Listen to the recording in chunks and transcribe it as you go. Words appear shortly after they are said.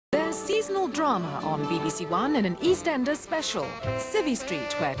There's seasonal drama on BBC1 in an EastEnders special, Civvy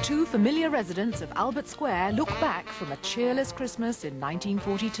Street, where two familiar residents of Albert Square look back from a cheerless Christmas in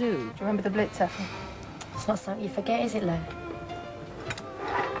 1942. Do you remember the Blitz, Ethel? It's not something you forget, is it, Lou?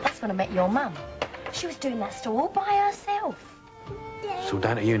 That's when I met your mum. She was doing that store all by herself. It's all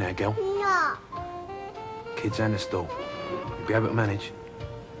down to you now, girl. No. Kids and the store. You'll be able to manage.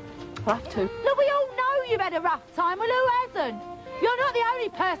 I'll have to. Look, we all know you've had a rough time. Well, who hasn't? You're not the only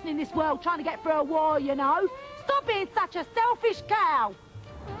person in this world trying to get through a war, you know. Stop being such a selfish cow.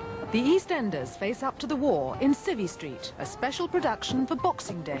 The EastEnders face up to the war in Civvy Street, a special production for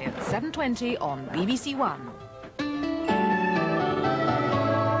Boxing Day at 7:20 on BBC1.